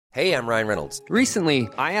Hey, I'm Ryan Reynolds. Recently,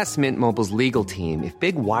 I asked Mint Mobile's legal team if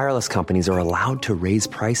big wireless companies are allowed to raise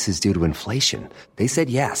prices due to inflation. They said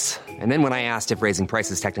yes. And then when I asked if raising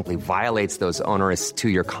prices technically violates those onerous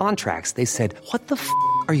two-year contracts, they said, "What the f***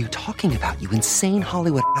 are you talking about, you insane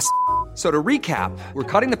Hollywood ass?" So to recap, we're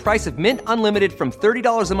cutting the price of Mint Unlimited from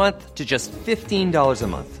 $30 a month to just $15 a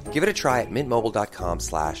month. Give it a try at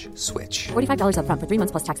mintmobile.com/switch. $45 up front for 3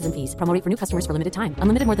 months plus taxes and fees. Promo rate for new customers for limited time.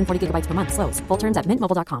 Unlimited more than 40 gigabytes per month. Slows full terms at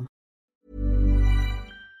mintmobile.com.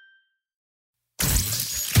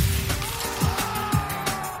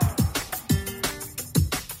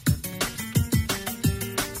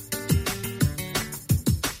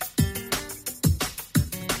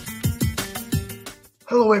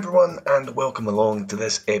 Hello everyone and welcome along to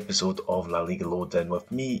this episode of La Liga Lowdown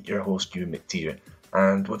with me, your host Ewan McTeer,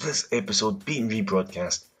 and with this episode being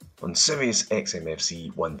rebroadcast on Sirius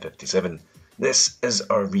XMFC 157. This is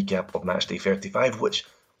our recap of Matchday 35, which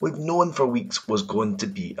we've known for weeks was going to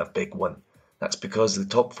be a big one. That's because the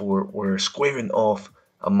top four were squaring off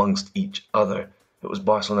amongst each other. It was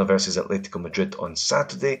Barcelona versus Atletico Madrid on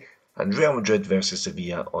Saturday and Real Madrid versus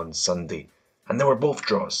Sevilla on Sunday, and they were both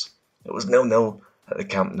draws. It was 0-0 at the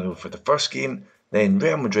Camp Nou for the first game, then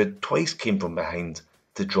Real Madrid twice came from behind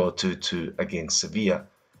to draw 2-2 against Sevilla.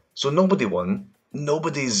 So nobody won,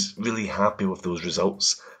 nobody's really happy with those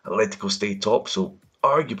results. Atletico stayed top, so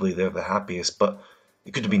arguably they're the happiest, but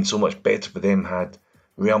it could have been so much better for them had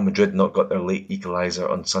Real Madrid not got their late equaliser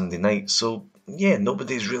on Sunday night. So yeah,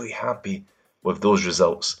 nobody's really happy with those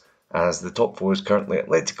results, as the top four is currently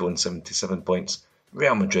Atletico on 77 points,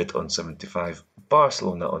 Real Madrid on 75,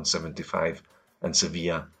 Barcelona on 75, and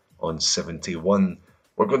Sevilla on 71.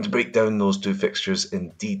 We're going to break down those two fixtures in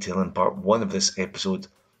detail in part 1 of this episode,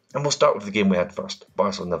 and we'll start with the game we had first,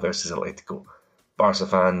 Barcelona versus Atletico. Barca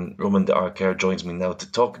fan Roman de Arquer joins me now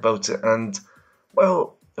to talk about it, and,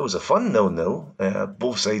 well, it was a fun 0-0.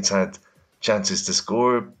 Both sides had chances to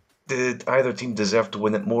score. Did either team deserve to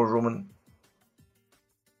win it more, Roman?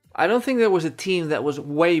 I don't think there was a team that was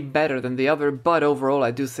way better than the other, but overall I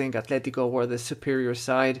do think Atletico were the superior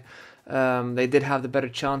side. They did have the better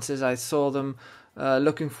chances. I saw them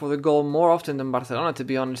looking for the goal more often than Barcelona, to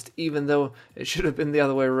be honest, even though it should have been the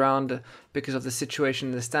other way around because of the situation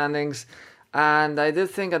in the standings. And I did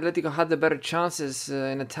think Atletico had the better chances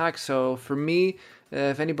in attack, so for me,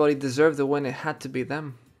 if anybody deserved the win, it had to be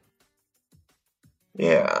them.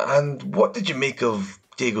 Yeah, and what did you make of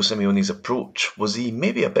Diego Simeone's approach? Was he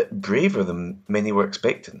maybe a bit braver than many were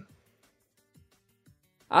expecting?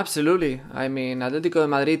 Absolutely. I mean, Atletico de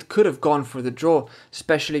Madrid could have gone for the draw,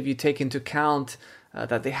 especially if you take into account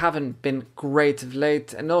that they haven't been great of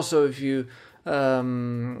late. And also if you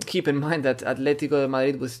keep in mind that Atletico de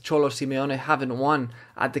Madrid with Cholo Simeone haven't won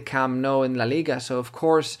at the Camp Nou in La Liga. So, of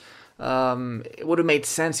course, it would have made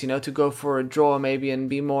sense, to go for a draw maybe and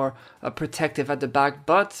be more protective at the back.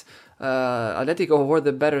 But Atletico were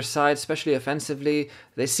the better side, especially offensively.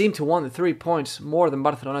 They seemed to want the 3 points more than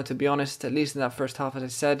Barcelona, to be honest, at least in that first half, as I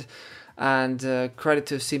said. And credit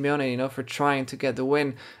to Simeone, for trying to get the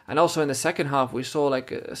win. And also in the second half, we saw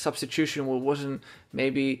like a substitution which wasn't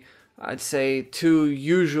maybe, I'd say, too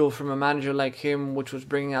usual from a manager like him, which was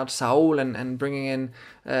bringing out Saul and bringing in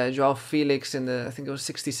Joao Felix in the, I think it was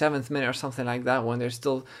 67th minute or something like that, when there's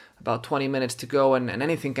still about 20 minutes to go and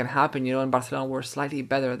anything can happen, and Barcelona were slightly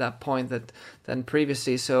better at that point than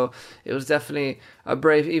previously. So it was definitely a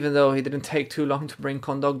brave, even though he didn't take too long to bring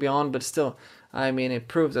Kondogbia on, but still, I mean, it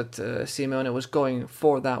proved that Simeone was going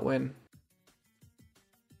for that win.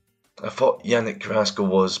 I thought Yannick Carrasco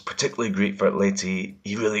was particularly great for Atleti.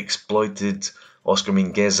 He really exploited Oscar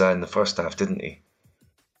Mingueza in the first half, didn't he?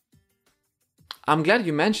 I'm glad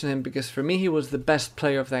you mentioned him, because for me he was the best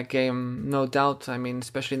player of that game, no doubt. I mean,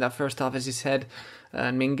 especially in that first half, as you said,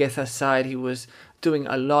 Mingueza's side, he was doing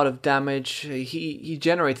a lot of damage. He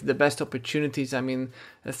generated the best opportunities. I mean,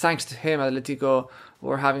 thanks to him, Atletico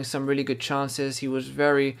were having some really good chances. He was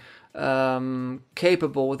very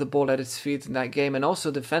capable with the ball at his feet in that game, and also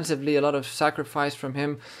defensively a lot of sacrifice from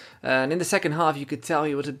him. And in the second half you could tell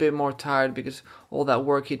he was a bit more tired because all that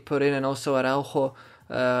work he'd put in, and also Araujo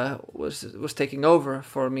was taking over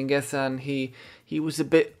for Mingueza, and he was a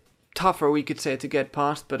bit tougher, we could say, to get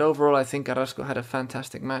past. But overall I think Carrasco had a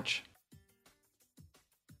fantastic match.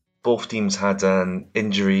 Both teams had an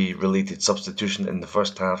injury-related substitution in the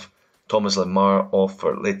first half. Thomas Lemar off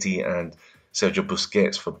for Atleti and Sergio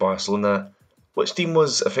Busquets for Barcelona. Which team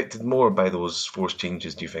was affected more by those forced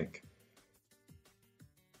changes, do you think?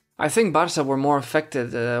 I think Barca were more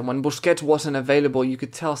affected. When Busquets wasn't available, you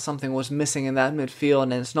could tell something was missing in that midfield,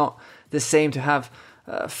 and it's not the same to have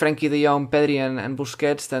Frenkie de Jong, Pedri and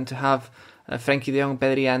Busquets than to have Frenkie de Jong,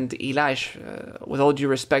 Pedri and Ilaix. With all due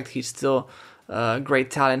respect, he's still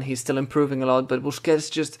great talent. He's still improving a lot, but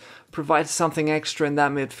Busquets just provides something extra in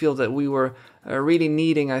that midfield that we were really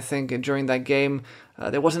needing, I think, during that game.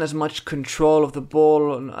 There wasn't as much control of the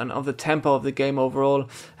ball and of the tempo of the game overall.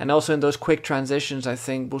 And also in those quick transitions, I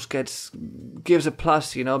think Busquets gives a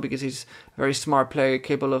plus, because he's a very smart player,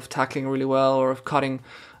 capable of tackling really well or of cutting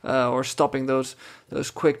or stopping those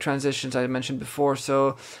quick transitions I mentioned before.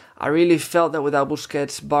 So I really felt that without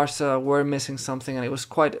Busquets, Barca were missing something, and it was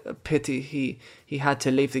quite a pity he had to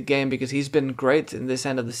leave the game, because he's been great in this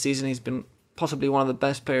end of the season. He's been possibly one of the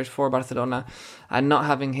best players for Barcelona, and not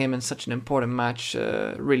having him in such an important match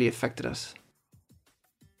really affected us.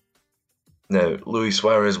 Now, Luis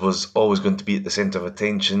Suarez was always going to be at the centre of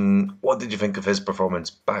attention. What did you think of his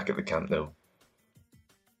performance back at the Camp Nou?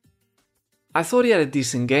 I thought he had a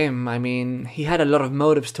decent game. I mean, he had a lot of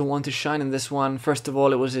motives to want to shine in this one. First of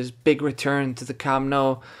all, it was his big return to the Camp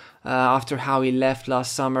Nou after how he left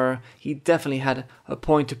last summer. He definitely had a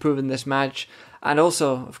point to prove in this match. And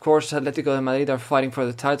also, of course, Atletico de Madrid are fighting for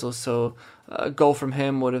the title, so a goal from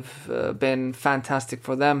him would have been fantastic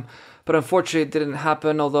for them. But unfortunately, it didn't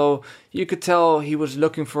happen, although you could tell he was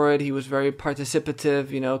looking for it. He was very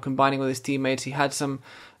participative, combining with his teammates. He had some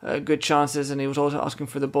good chances, and he was also asking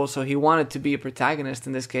for the ball, so he wanted to be a protagonist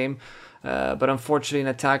in this game. But unfortunately, in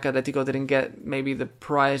attack, Atletico didn't get maybe the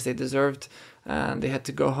prize they deserved, and they had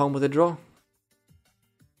to go home with a draw.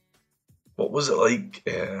 What was it like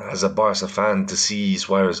as a Barca fan to see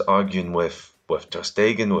Suarez arguing with Ter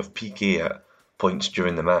Stegen, with Piqué at points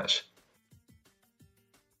during the match?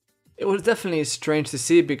 It was definitely strange to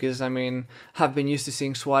see, because, I mean, I've been used to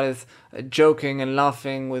seeing Suarez joking and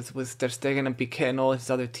laughing with Ter Stegen and Piqué and all his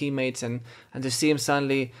other teammates, and to see him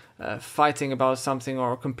suddenly fighting about something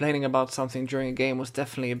or complaining about something during a game was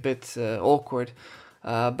definitely a bit awkward.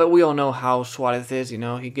 But we all know how Suarez is,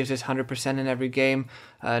 he gives his 100% in every game,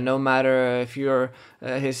 no matter if you're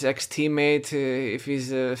his ex-teammate, if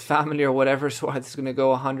he's a family or whatever. Suarez is going to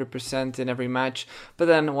go 100% in every match. But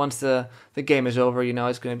then once the game is over,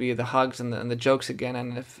 it's going to be the hugs and the jokes again,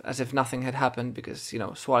 and as if nothing had happened, because,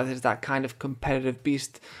 Suarez is that kind of competitive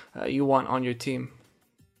beast you want on your team.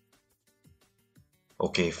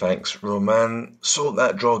 Okay, thanks, Roman. So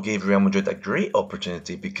that draw gave Real Madrid a great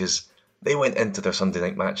opportunity, because they went into their Sunday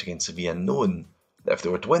night match against Sevilla knowing that if they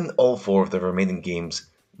were to win all 4 of their remaining games,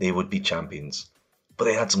 they would be champions. But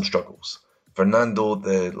they had some struggles. Fernando,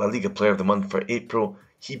 the La Liga Player of the Month for April,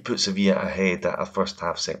 he put Sevilla ahead at a first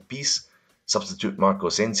half set piece. Substitute Marco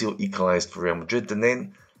Asensio equalised for Real Madrid, and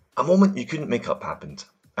then a moment you couldn't make up happened.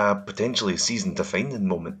 A potentially season-defining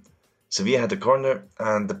moment. Sevilla had a corner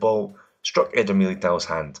and the ball struck Eder Militao's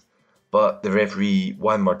hand, but the referee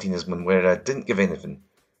Juan Martinez Monuera didn't give anything.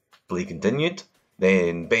 Play continued,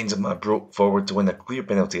 then Benzema broke forward to win a clear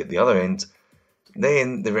penalty at the other end.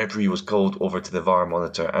 Then the referee was called over to the VAR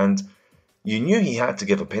monitor, and you knew he had to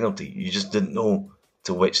give a penalty, you just didn't know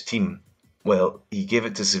to which team. Well, he gave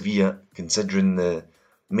it to Sevilla, considering the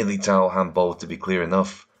Militao handball to be clear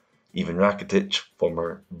enough. Even Rakitic,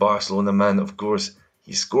 former Barcelona man of course,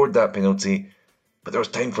 he scored that penalty, but there was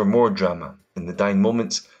time for more drama. In the dying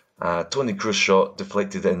moments, Toni Kroos shot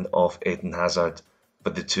deflected in off Eden Hazard for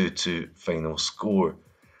the 2-2 final score.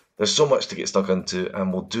 There's so much to get stuck into,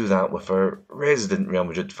 and we'll do that with our resident Real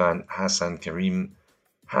Madrid fan, Hassan Karim.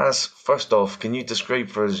 Has, first off, can you describe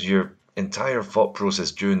for us your entire thought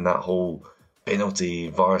process during that whole penalty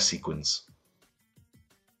VAR sequence?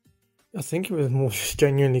 I think it was more just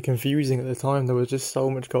genuinely confusing at the time. There was just so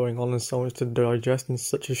much going on and so much to digest in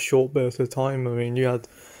such a short burst of time. I mean, you had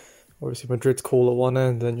obviously Madrid's call at one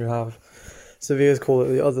end, then you have Sevilla's call at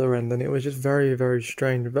the other end, and it was just very, very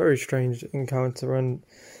strange encounter. And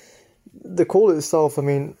the call itself, I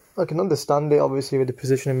mean, I can understand it, obviously, with the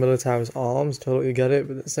position in Militao's arms, totally get it,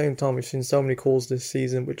 but at the same time, we've seen so many calls this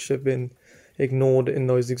season which have been ignored in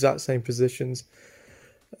those exact same positions.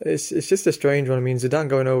 It's just a strange one. I mean, Zidane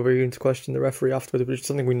going over even to question the referee afterwards, which is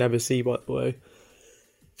something we never see, by the way,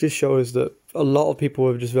 just shows that a lot of people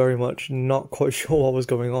were just very much not quite sure what was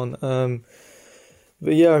going on.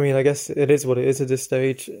 But yeah, I mean, I guess it is what it is at this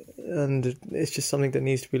stage, and it's just something that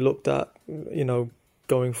needs to be looked at,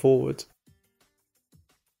 going forward.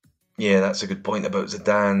 Yeah, that's a good point about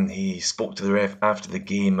Zidane. He spoke to the ref after the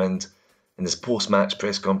game, and in his post-match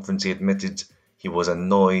press conference he admitted he was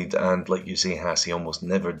annoyed, and like you say, Haas, he almost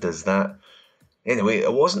never does that. Anyway,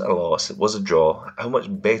 it wasn't a loss, it was a draw. How much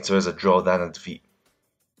better is a draw than a defeat?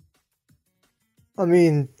 I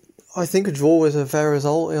mean, I think a draw was a fair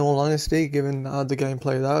result, in all honesty, given how the game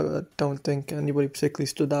played out. I don't think anybody particularly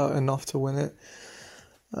stood out enough to win it.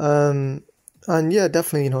 And yeah,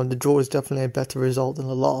 definitely, the draw is definitely a better result than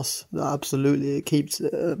the loss. Absolutely, it keeps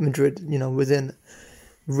Madrid, within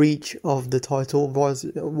reach of the title.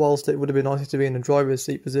 Whilst it would have been nicer to be in a driver's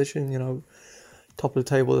seat position, top of the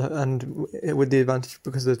table, and with the advantage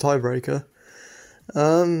because of the tiebreaker.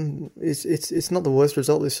 It's not the worst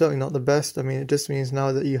result. It's certainly not the best. I mean, it just means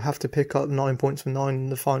now that you have to pick up 9 points from 9 in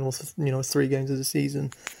the final, 3 games of the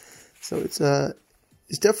season. So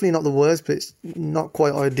it's definitely not the worst, but it's not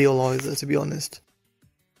quite ideal either, to be honest.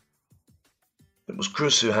 It was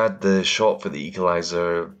Kroos who had the shot for the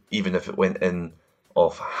equaliser, even if it went in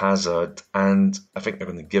off Hazard, and I think they're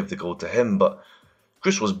going to give the goal to him, but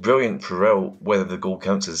Kroos was brilliant throughout, whether the goal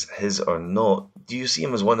counts as his or not. Do you see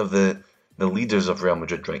him as one of the leaders of Real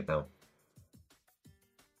Madrid right now?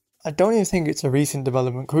 I don't even think it's a recent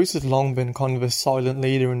development. Kroos has long been kind of a silent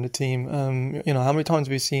leader in the team. How many times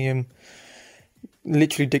have we seen him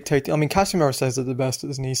literally dictating? I mean, Casemiro says it the best,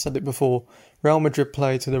 doesn't he? He said it before. Real Madrid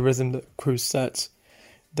play to the rhythm that Kroos sets.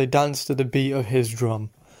 They dance to the beat of his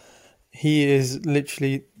drum. He is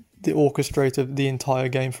literally the orchestrator of the entire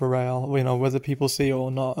game for Real, whether people see it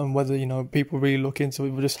or not, and whether, people really look into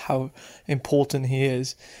it, just how important he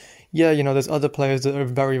is. Yeah, there's other players that are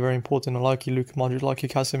very, very important. I like you, Luka Modric, like your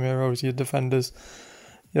Casemiro, your defenders,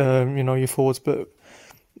 your forwards, but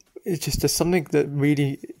it's just there's something that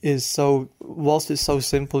really is so, whilst it's so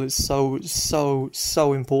simple, it's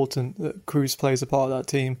so important that Kroos plays a part of that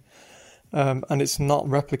team, and it's not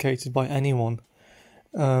replicated by anyone.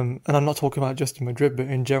 And I'm not talking about just in Madrid, but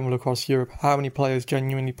in general across Europe. How many players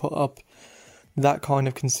genuinely put up that kind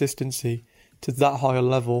of consistency to that higher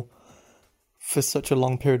level for such a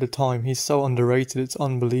long period of time? He's so underrated, it's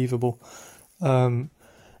unbelievable.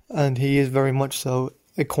 And he is very much so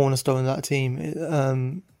a cornerstone of that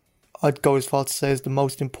team. I'd go as far to say is the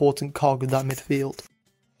most important cog of that midfield.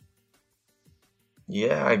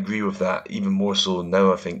 Yeah, I agree with that. Even more so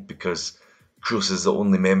now, I think, because Kroos is the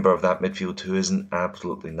only member of that midfield who isn't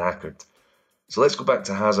absolutely knackered. So let's go back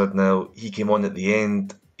to Hazard now. He came on at the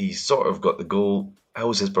end. He sort of got the goal. How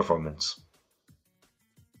was his performance?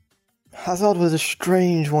 Hazard was a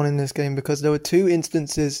strange one in this game because there were 2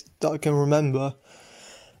 instances that I can remember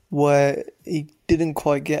where he didn't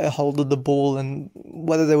quite get a hold of the ball, and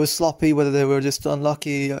whether they were sloppy, whether they were just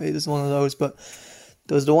unlucky, it was one of those. But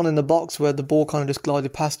there was the one in the box where the ball kind of just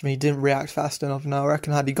glided past him. He didn't react fast enough. Now, I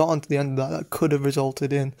reckon had he got onto the end of that, that could have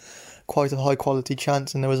resulted in quite a high quality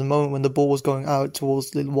chance. And there was a moment when the ball was going out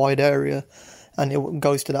towards the wide area and it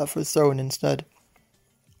goes to that for a throw-in instead.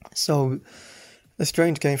 So, a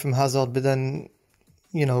strange game from Hazard, but then,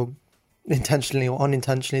 intentionally or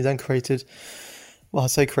unintentionally then created,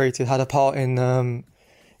 had a part in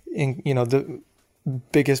the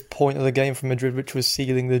biggest point of the game for Madrid, which was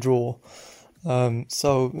sealing the draw.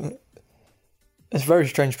 So it's a very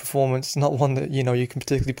strange performance. Not one that, you can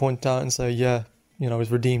particularly point out and say,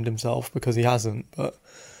 he's redeemed himself, because he hasn't, but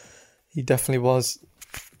he definitely was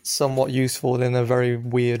somewhat useful in a very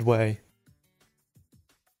weird way.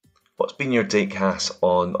 What's been your take, Haas,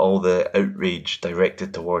 on all the outrage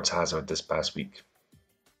directed towards Hazard this past week?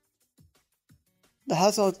 The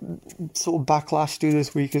Hazard sort of backlash through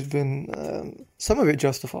this week has been, some of it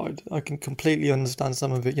justified. I can completely understand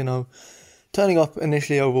some of it, Turning up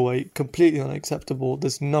initially overweight, completely unacceptable.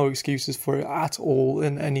 There's no excuses for it at all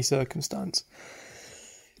in any circumstance.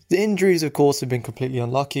 The injuries, of course, have been completely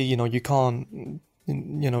unlucky. You can't,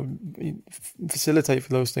 facilitate for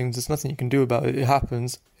those things. There's nothing you can do about it. It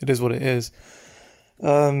happens. It is what it is.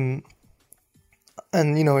 And,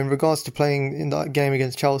 in regards to playing in that game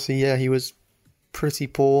against Chelsea, yeah, he was pretty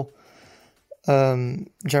poor,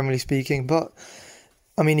 generally speaking. But,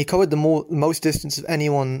 he covered the most distance of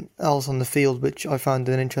anyone else on the field, which I found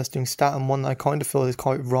an interesting stat, and one I kind of feel is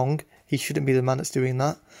quite wrong. He shouldn't be the man that's doing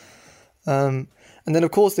that. And then,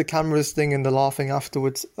 of course, the cameras thing and the laughing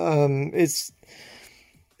afterwards. It's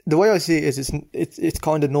the way I see it is it's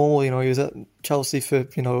kind of normal. He was at Chelsea for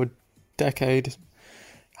a decade,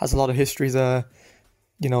 has a lot of history there.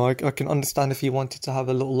 I can understand if he wanted to have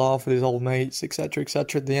a little laugh with his old mates, etc.,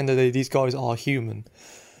 etc. At the end of the day, these guys are human,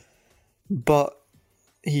 but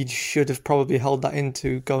he should have probably held that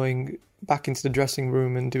into going back into the dressing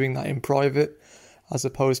room and doing that in private, as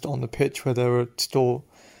opposed to on the pitch where there are still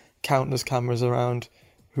countless cameras around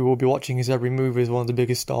who will be watching his every move as one of the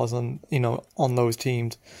biggest stars on those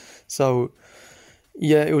teams. So,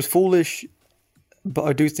 yeah, it was foolish, but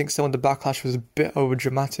I do think some of the backlash was a bit over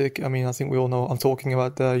dramatic. I think we all know what I'm talking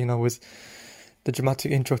about there, with the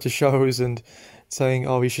dramatic intro to shows and saying,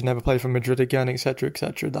 he should never play for Madrid again, etc.,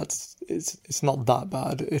 etc. It's not that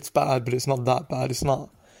bad. It's bad, but it's not that bad. It's not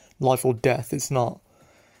life or death. It's not,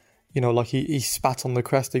 you know, like he spat on the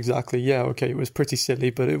crest exactly. Yeah, okay, it was pretty silly,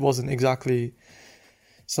 but it wasn't exactly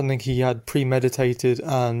something he had premeditated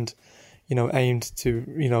and, you know, aimed to,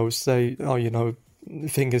 you know, say, oh, you know,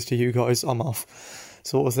 fingers to you guys, I'm off,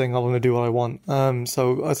 sort of thing. I want to do what I want.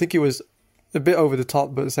 So I think it was a bit over the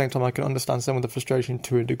top, but at the same time I can understand some of the frustration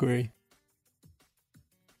to a degree.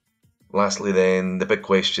 Lastly then, the big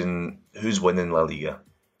question, who's winning La Liga?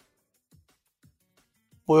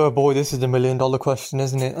 Boy, oh boy, this is the $1 million question,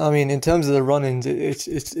 isn't it? I mean, in terms of the run-ins,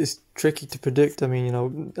 it's tricky to predict. I mean, you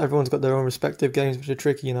know, everyone's got their own respective games, which are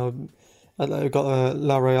tricky. You know, I've got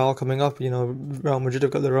La Real coming up. You know, Real Madrid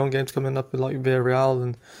have got their own games coming up, like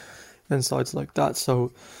Villarreal and sides like that.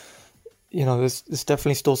 So, you know, there's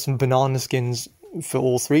definitely still some banana skins for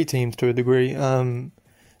all three teams to a degree. And,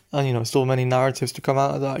 you know, still many narratives to come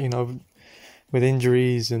out of that, you know, with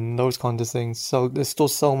injuries and those kinds of things. So there's still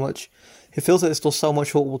so much. It feels like there's still so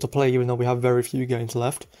much football to play, even though we have very few games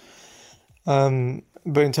left. But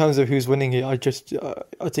in terms of who's winning it, I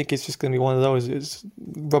think it's just going to be one of those. It's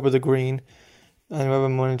rubber the green, and whoever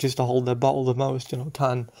manages to hold their bottle the most, you know,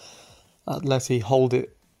 can Atleti hold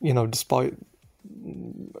it, you know, despite,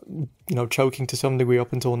 you know, choking to some degree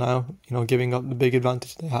up until now, you know, giving up the big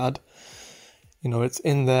advantage they had. You know, it's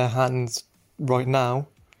in their hands right now,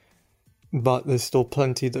 but there's still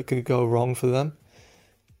plenty that could go wrong for them.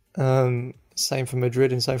 Same for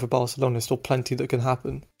Madrid and same for Barcelona. There's still plenty that can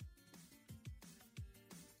happen.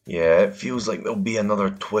 Yeah, it feels like there'll be another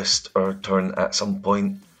twist or turn at some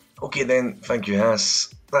point. Okay then, thank you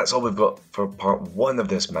Haas. That's all we've got for part 1 of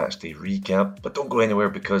this matchday recap, but don't go anywhere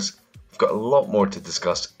because we've got a lot more to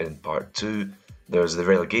discuss in part 2. There's the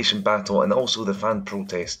relegation battle and also the fan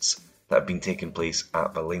protests that have been taking place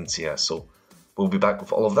at Valencia, so we'll be back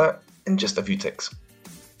with all of that in just a few ticks.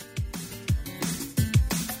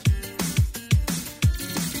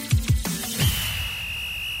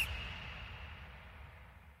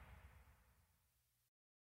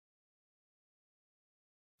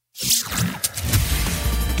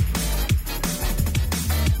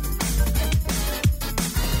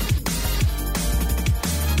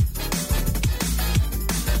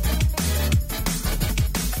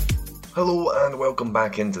 Hello and welcome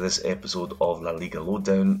back into this episode of La Liga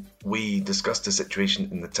Lowdown. We discussed the situation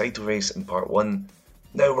in the title race in part 1.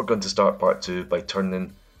 Now we're going to start part 2 by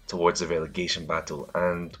turning towards the relegation battle,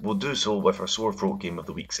 and we'll do so with our sore throat game of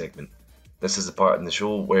the week segment. This is the part in the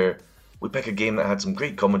show where we pick a game that had some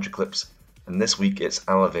great commentary clips, and this week it's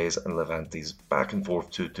Alaves and Levante's back and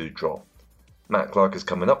forth 2-2 draw. Matt Clark is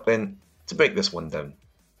coming up then to break this one down.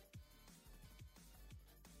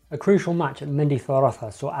 A crucial match at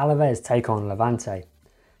Mendizorroza saw Alaves take on Levante.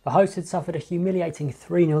 The hosts had suffered a humiliating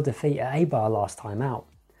 3-0 defeat at Eibar last time out,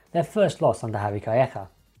 their first loss under Javi Calleja.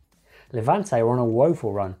 Levante were on a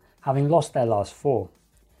woeful run, having lost their last 4.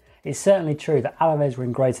 It's certainly true that Alaves were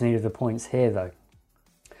in greater need of the points here though.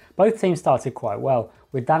 Both teams started quite well,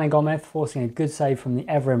 with Dani Gomez forcing a good save from the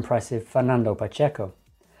ever-impressive Fernando Pacheco.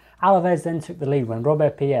 Alaves then took the lead when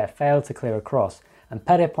Robert Pierre failed to clear a cross, and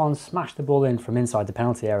Perepon smashed the ball in from inside the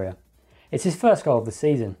penalty area. It's his first goal of the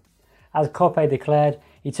season. As Cope declared,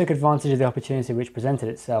 he took advantage of the opportunity which presented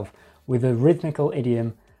itself with the rhythmical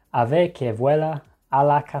idiom Ave que vuela a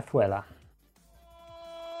la cazuela.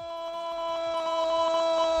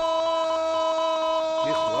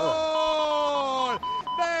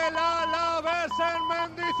 Del Alavés en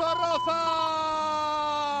Mendizorroza.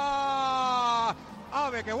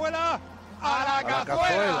 Ave que vuela a la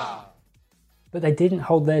cazuela. But they didn't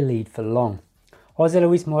hold their lead for long. José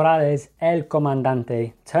Luis Morales, El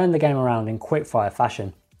Comandante, turned the game around in quick-fire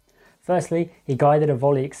fashion. Firstly, he guided a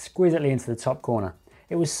volley exquisitely into the top corner.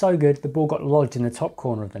 It was so good the ball got lodged in the top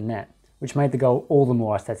corner of the net, which made the goal all the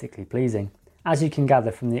more aesthetically pleasing, as you can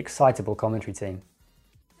gather from the excitable commentary team.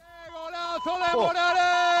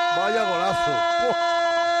 Vaya golazo.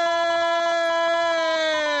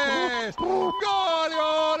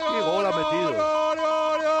 ¡Qué gol ha metido!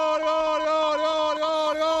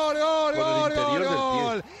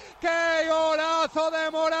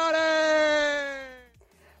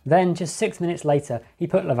 Then, just 6 minutes later, he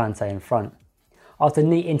put Levante in front. After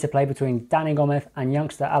neat interplay between Dani Gomez and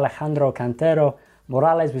youngster Alejandro Cantero,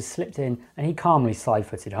 Morales was slipped in and he calmly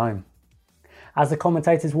slide-footed home. As the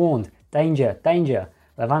commentators warned, danger, danger,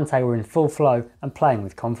 Levante were in full flow and playing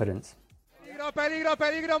with confidence. Peligro, peligro,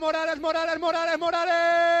 peligro, Morales, Morales, Morales,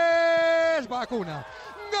 Morales! Vacuna.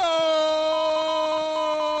 ¡Gol!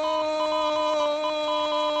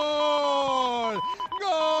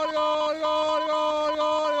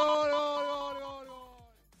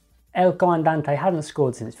 El Comandante hadn't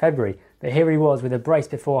scored since February, but here he was with a brace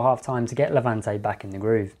before half-time to get Levante back in the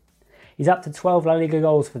groove. He's up to 12 La Liga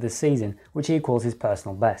goals for the season, which equals his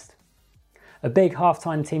personal best. A big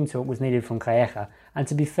half-time team talk was needed from Calleja, and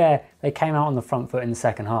to be fair, they came out on the front foot in the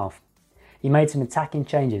second half. He made some attacking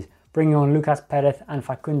changes, bringing on Lucas Perez and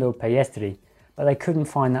Facundo Pellistri, but they couldn't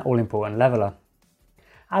find that all-important leveller.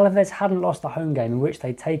 Alaves hadn't lost a home game in which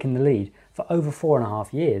they'd taken the lead for over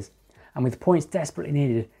 4.5 years, and with points desperately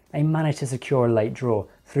needed, they managed to secure a late draw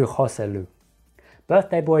through Joselu.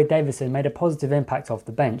 Birthday boy Davison made a positive impact off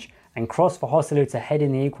the bench and crossed for Joselu to head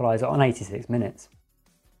in the equaliser on 86 minutes.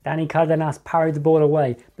 Dani Cardenas parried the ball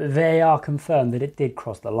away, but VAR confirmed that it did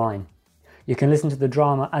cross the line. You can listen to the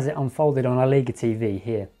drama as it unfolded on La Liga TV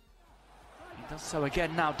here. He does so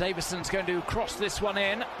again now. Davison's going to cross this one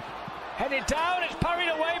in. Headed down, it's parried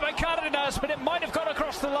away by Cardenas, but it might have gone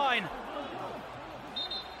across the line.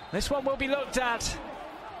 This one will be looked at.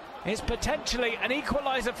 It's potentially an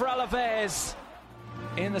equaliser for Alaves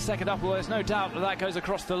in the second half. Well, there's no doubt that goes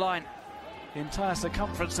across the line. The entire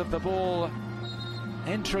circumference of the ball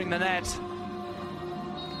entering the net.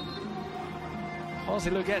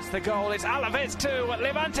 Joselu gets the goal. It's Alaves 2,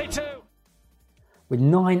 Levante 2. With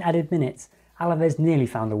 9 added minutes, Alaves nearly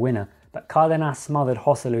found a winner, but Cardenas smothered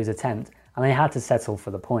Joselu's attempt and they had to settle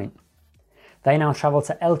for the point. They now travel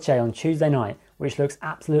to Elche on Tuesday night, which looks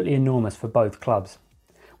absolutely enormous for both clubs.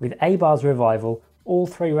 With Eibar's revival, all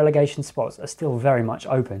 3 relegation spots are still very much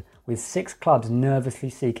open, with 6 clubs nervously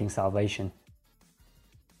seeking salvation.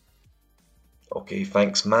 Okay,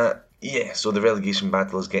 thanks Matt. Yeah, so the relegation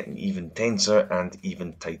battle is getting even tenser and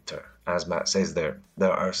even tighter. As Matt says there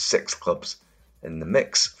are 6 clubs in the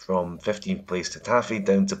mix, from 15th place Getafe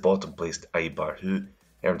down to bottom placed Eibar, who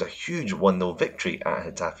earned a huge 1-0 victory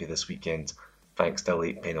at Getafe this weekend thanks to a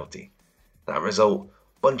late penalty. That result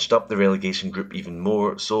bunched up the relegation group even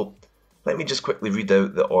more, so let me just quickly read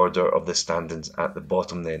out the order of the standings at the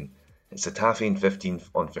bottom then. It's Getafe in 15th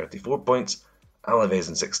on 34 points, Alaves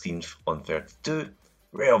in 16th on 32,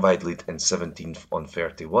 Real Valladolid in 17th on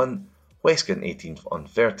 31, Huesca in 18th on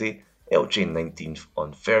 30, Elche in 19th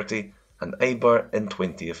on 30, and Eibar in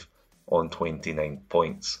 20th on 29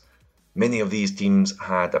 points. Many of these teams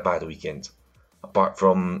had a bad weekend. Apart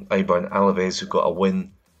from Eibar and Alaves, who got a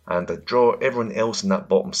win and a draw, everyone else in that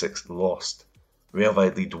bottom 6 lost. Real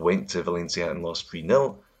Valladolid went to Valencia and lost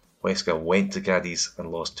 3-0, Huesca went to Cadiz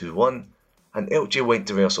and lost 2-1, and Elche went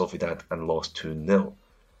to Real Sociedad and lost 2-0.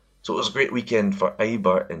 So it was a great weekend for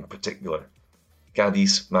Eibar in particular.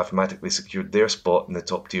 Cadiz mathematically secured their spot in the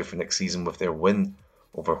top tier for next season with their win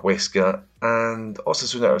over Huesca, and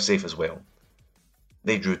Osasuna are safe as well.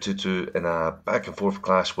 They drew 2-2 in a back and forth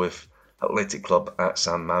clash with Athletic Club at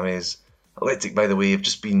San Mamés. Athletic, by the way, have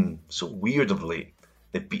just been so weird of late.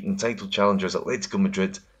 They've beaten title challengers Atletico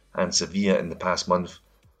Madrid and Sevilla in the past month,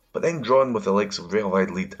 but then drawn with the likes of Real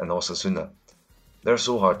Valladolid and Osasuna. They're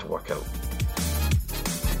so hard to work out.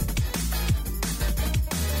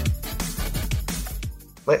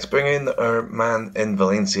 Let's bring in our man in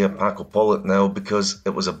Valencia, Paco Pollet, now, because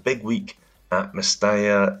it was a big week at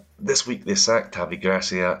Mestalla. This week they sacked Javi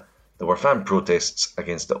Gracia, there were fan protests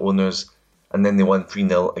against the owners, and then they won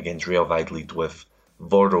 3-0 against Real Valladolid with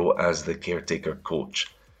Voro as the caretaker coach.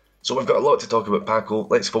 So we've got a lot to talk about, Paco.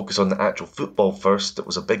 Let's focus on the actual football first. It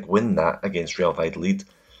was a big win, that, against Real Valladolid.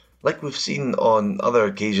 Like we've seen on other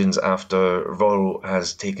occasions after Voro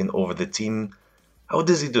has taken over the team, how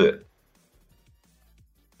does he do it?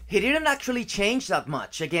 He didn't actually change that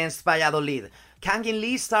much against Valladolid. Kangin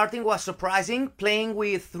Lee starting was surprising. Playing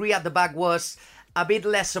with 3 at the back was a bit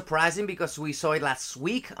less surprising because we saw it last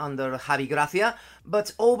week under Javi Gracia.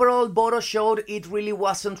 But overall, Bodo showed it really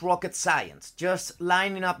wasn't rocket science. Just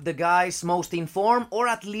lining up the guys most in form, or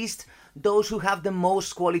at least those who have the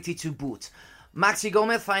most quality to boot. Maxi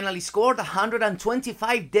Gomez finally scored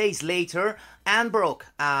 125 days later and broke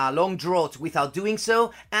a long drought without doing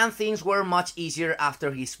so, and things were much easier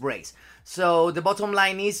after his brace. So the bottom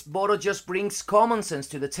line is Bodo just brings common sense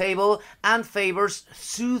to the table and favors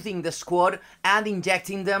soothing the squad and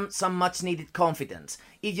injecting them some much needed confidence.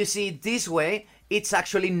 If you see it this way, it's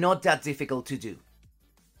actually not that difficult to do.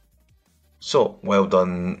 So, well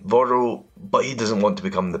done, Voro, but he doesn't want to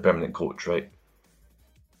become the permanent coach, right?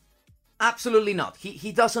 Absolutely not.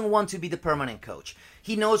 He doesn't want to be the permanent coach.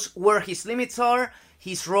 He knows where his limits are.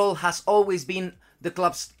 His role has always been the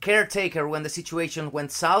club's caretaker when the situation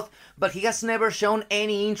went south, but he has never shown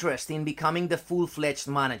any interest in becoming the full-fledged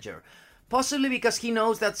manager. Possibly because he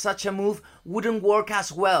knows that such a move wouldn't work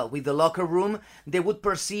as well with the locker room. They would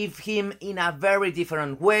perceive him in a very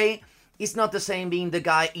different way. It's not the same being the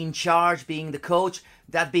guy in charge, being the coach,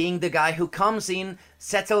 that being the guy who comes in,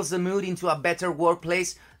 settles the mood into a better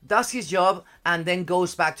workplace, does his job, and then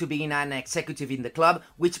goes back to being an executive in the club,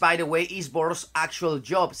 which, by the way, is Borr's actual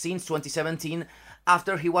job since 2017,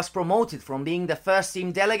 after he was promoted from being the first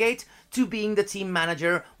team delegate to being the team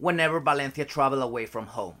manager whenever Valencia travel away from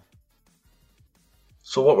home.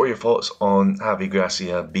 So what were your thoughts on Javi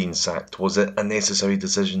Gracia being sacked? Was it a necessary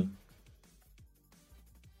decision?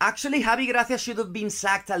 Actually, Javi Gracia should have been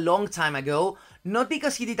sacked a long time ago, not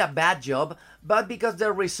because he did a bad job, but because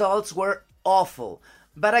the results were awful.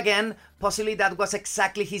 But again, possibly that was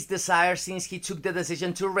exactly his desire since he took the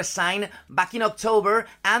decision to resign back in October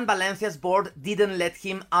and Valencia's board didn't let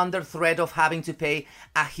him under threat of having to pay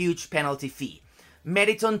a huge penalty fee.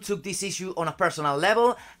 Meriton took this issue on a personal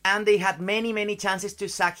level and they had many chances to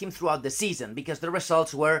sack him throughout the season because the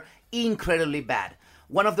results were incredibly bad.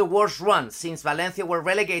 One of the worst runs since Valencia were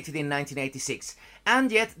relegated in 1986.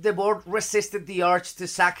 And yet the board resisted the urge to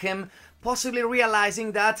sack him, possibly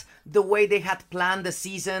realizing that the way they had planned the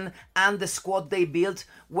season and the squad they built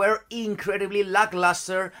were incredibly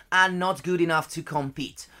lackluster and not good enough to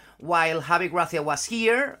compete. While Javi Gracia was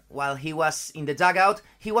here, while he was in the dugout,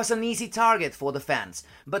 he was an easy target for the fans.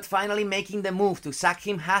 But finally making the move to sack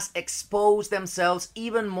him has exposed themselves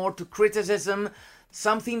even more to criticism,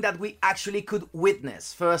 something that we actually could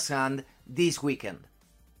witness firsthand this weekend.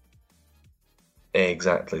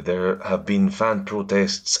 Exactly. There have been fan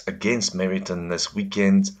protests against Meriton this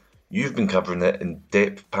weekend. You've been covering it in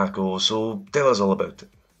depth, Paco, so tell us all about it.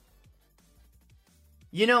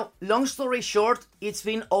 You know, long story short, it's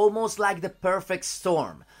been almost like the perfect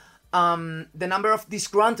storm. The number of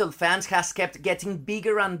disgruntled fans has kept getting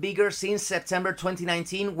bigger and bigger since September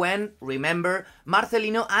 2019 when, remember,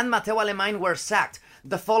 Marcelino and Mateo Alemany were sacked.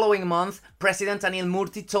 The following month, President Anil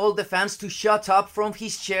Murti told the fans to shut up from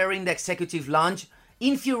his chair in the executive lounge,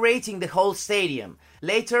 infuriating the whole stadium.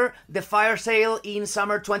 Later, the fire sale in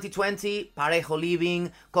summer 2020, Parejo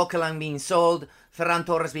leaving, Coquelin being sold, Ferran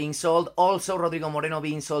Torres being sold, also Rodrigo Moreno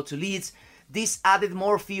being sold to Leeds, this added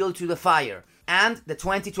more fuel to the fire. And the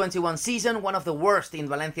 2021 season, one of the worst in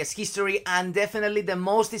Valencia's history and definitely the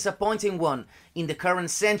most disappointing one in the current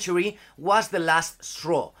century, was the last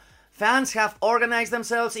straw. Fans have organized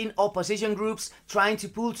themselves in opposition groups trying to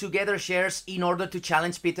pull together shares in order to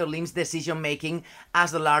challenge Peter Lim's decision-making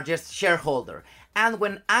as the largest shareholder. And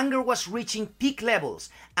when anger was reaching peak levels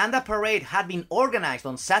and a parade had been organized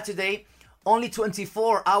on Saturday, only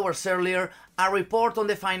 24 hours earlier, a report on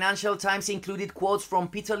the Financial Times included quotes from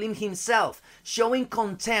Peter Lim himself, showing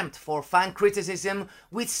contempt for fan criticism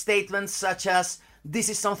with statements such as, "This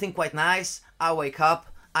is something quite nice, I wake up,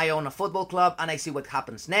 I own a football club and I see what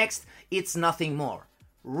happens next, it's nothing more."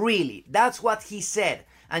 Really, that's what he said.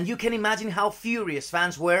 And you can imagine how furious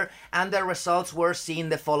fans were, and the results were seen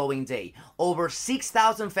the following day. Over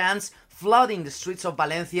 6,000 fans flooding the streets of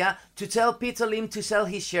Valencia to tell Peter Lim to sell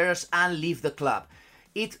his shares and leave the club.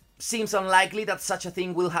 It seems unlikely that such a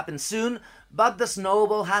thing will happen soon, but the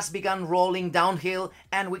snowball has begun rolling downhill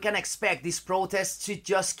and we can expect these protests to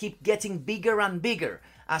just keep getting bigger and bigger,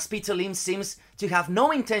 as Peter Lim seems to have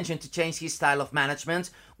no intention to change his style of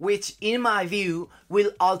management, which, in my view,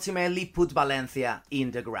 will ultimately put Valencia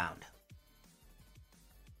in the ground.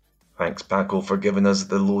 Thanks, Paco, for giving us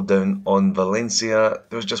the lowdown on Valencia.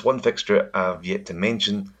 There's just one fixture I've yet to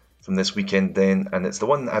mention from this weekend then, and it's the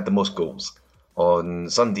one that had the most goals. On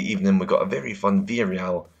Sunday evening, we got a very fun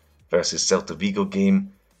Villarreal versus Celta Vigo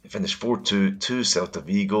game. It finished 4-2 to Celta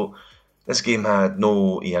Vigo. This game had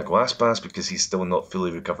no Iago Aspas because he's still not fully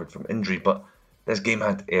recovered from injury, but this game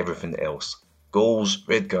had everything else. Goals,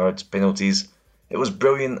 red cards, penalties. It was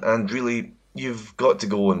brilliant, and really, you've got to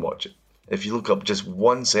go and watch it. If you look up just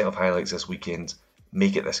one set of highlights this weekend,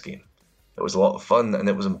 make it this game. It was a lot of fun, and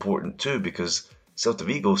it was important too because Celta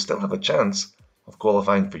Vigo still have a chance of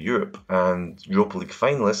qualifying for Europe, and Europa League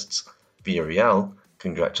finalists, Villarreal,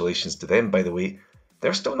 congratulations to them by the way,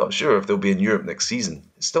 they're still not sure if they'll be in Europe next season.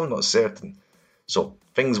 It's still not certain. So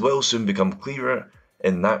things will soon become clearer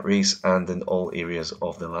in that race and in all areas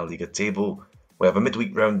of the La Liga table. We have a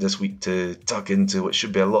midweek round this week to tuck into, which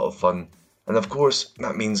should be a lot of fun. And of course,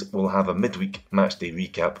 that means we'll have a midweek matchday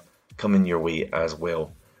recap coming your way as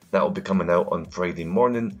well. That will be coming out on Friday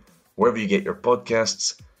morning, wherever you get your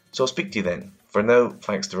podcasts. So I'll speak to you then. For now,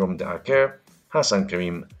 thanks to Rom de Aker, Hassan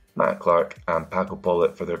Karim, Matt Clark and Paco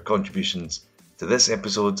Pollitt for their contributions to this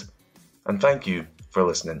episode. And thank you for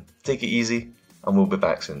listening. Take it easy and we'll be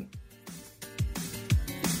back soon.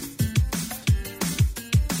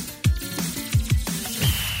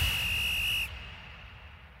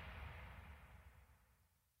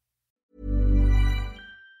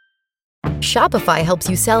 Shopify helps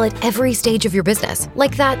you sell at every stage of your business.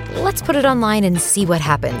 Like that, let's put it online and see what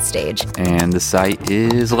happens stage. And the site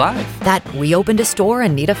is live. That we opened a store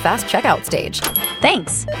and need a fast checkout stage.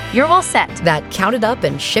 Thanks. You're all set. That count it up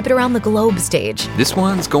and ship it around the globe stage. This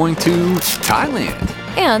one's going to Thailand.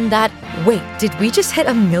 And that, wait, did we just hit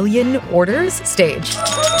 1 million orders stage?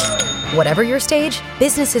 Whatever your stage,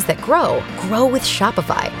 businesses that grow with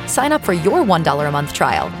Shopify. Sign up for your $1 a month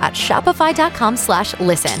trial at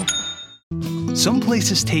shopify.com/listen. Some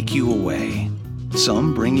places take you away.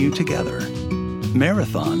 Some bring you together.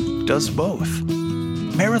 Marathon does both.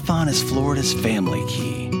 Marathon is Florida's family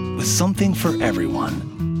key, with something for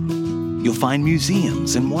everyone. You'll find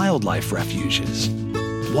museums and wildlife refuges,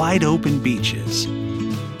 wide open beaches,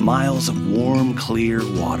 miles of warm, clear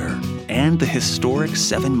water, and the historic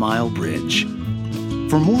 7-mile bridge.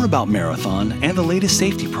 For more about Marathon and the latest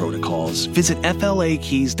safety protocols, visit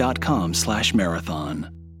flakeys.com/marathon.